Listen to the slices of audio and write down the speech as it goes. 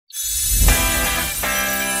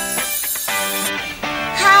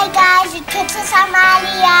guys, it's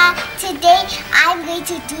Amalia. Today I'm going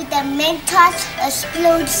to do the Mentos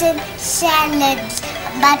Explosion Challenge.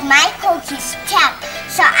 But my Coke is tapped.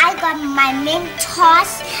 So I got my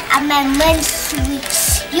Mentos and my mint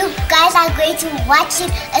sweets. You guys are going to watch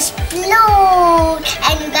it explode.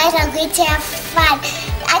 And you guys are going to have fun.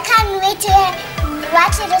 I can't wait to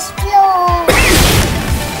watch it explode.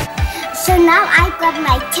 So now I've got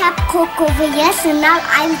my tap Coke over here. So now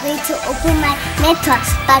I'm going to open my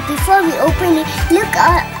Mentos. But before we open it, look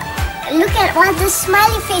at all the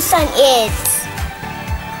smiley face on it.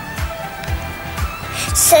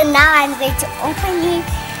 So now I'm going to open it.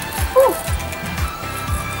 Ooh.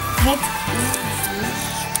 Let's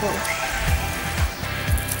go.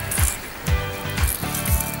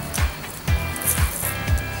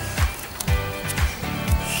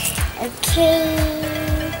 Okay.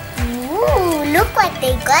 Ooh, look what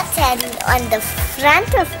they got on the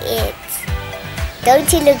front of it.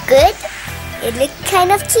 Don't it look good? It looks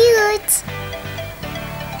kind of cute.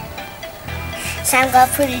 So I'm going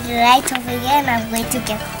to put it right over here and I'm going to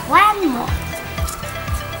get one more.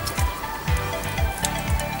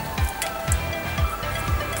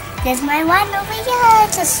 There's my one over here.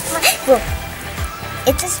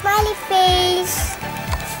 It's a smiley face.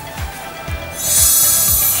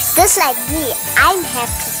 Just like me, I'm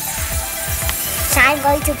happy. So I'm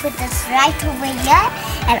going to put this right over here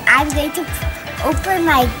and I'm going to open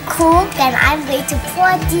my Coke and I'm going to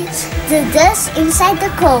pour this inside the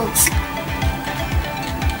Coke.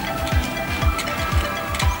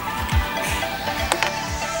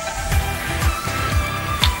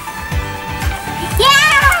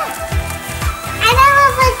 Yeah! I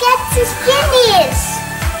never forget to finish.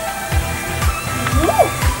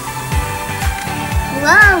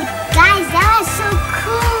 Wow, guys, that was so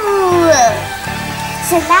cool.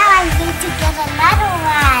 So now I'm going to get another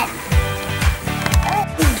one.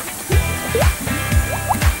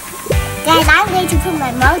 Guys, I'm going to put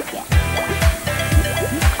my mouth here.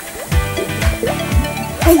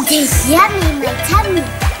 And it's yummy in my tummy.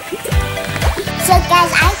 So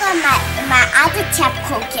guys, I got my other tap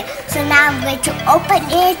Coke here. So now I'm going to open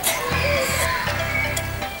it.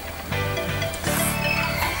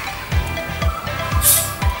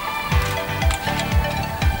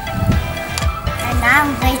 Now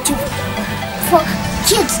I'm going to put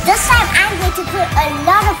kids. This time I'm going to put a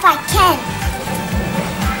lot if I can.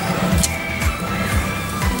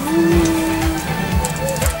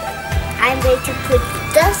 I'm going to put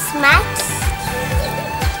this much.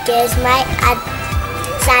 There's my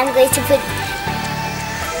so I'm going to put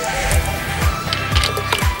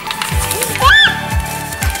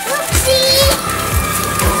oopsie.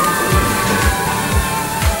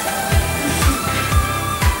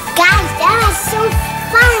 Guys, that was so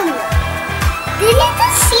fun! Did you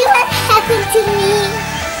see what happened to me?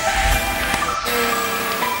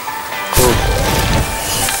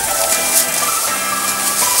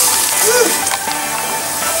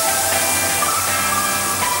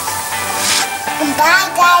 Bye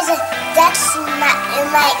guys, that's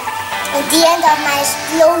the end of my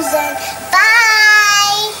explosion. Bye!